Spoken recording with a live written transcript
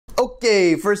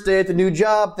Okay, first day at the new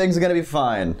job, things are gonna be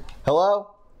fine.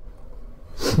 Hello?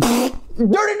 Dirty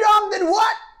Dom did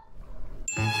what?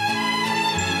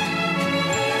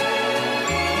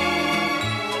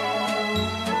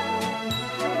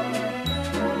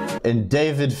 And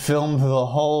David filmed the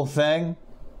whole thing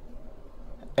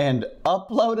and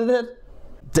uploaded it?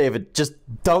 David, just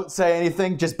don't say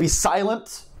anything, just be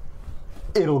silent.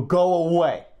 It'll go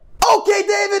away. Okay,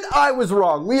 David, I was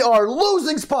wrong. We are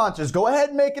losing sponsors. Go ahead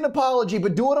and make an apology,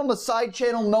 but do it on the side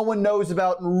channel no one knows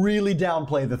about and really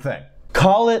downplay the thing.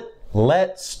 Call it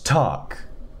Let's Talk.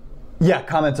 Yeah,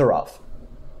 comments are off.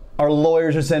 Our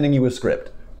lawyers are sending you a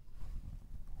script.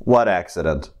 What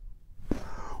accident?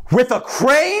 With a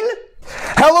crane?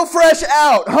 HelloFresh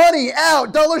out, Honey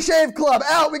out, Dollar Shave Club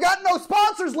out. We got no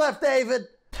sponsors left, David.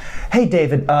 Hey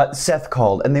David, Seth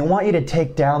called and they want you to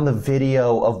take down the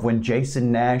video of when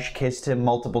Jason Nash kissed him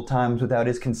multiple times without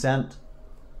his consent.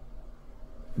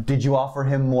 Did you offer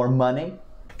him more money?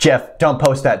 Jeff, don't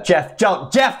post that. Jeff,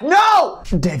 don't. Jeff, no!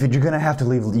 David, you're gonna have to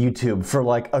leave YouTube for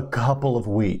like a couple of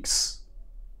weeks.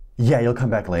 Yeah, you'll come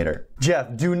back later.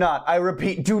 Jeff, do not, I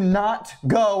repeat, do not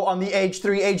go on the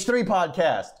H3H3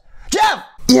 podcast. Jeff!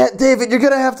 Yeah, David, you're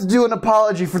gonna have to do an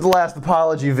apology for the last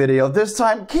apology video. This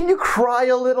time, can you cry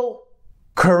a little?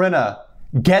 Corinna,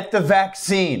 get the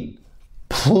vaccine.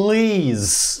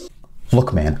 Please.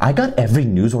 Look, man, I got every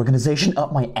news organization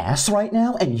up my ass right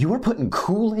now, and you are putting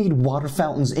Kool-Aid water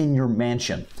fountains in your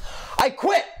mansion. I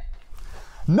quit!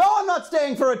 No, I'm not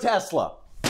staying for a Tesla.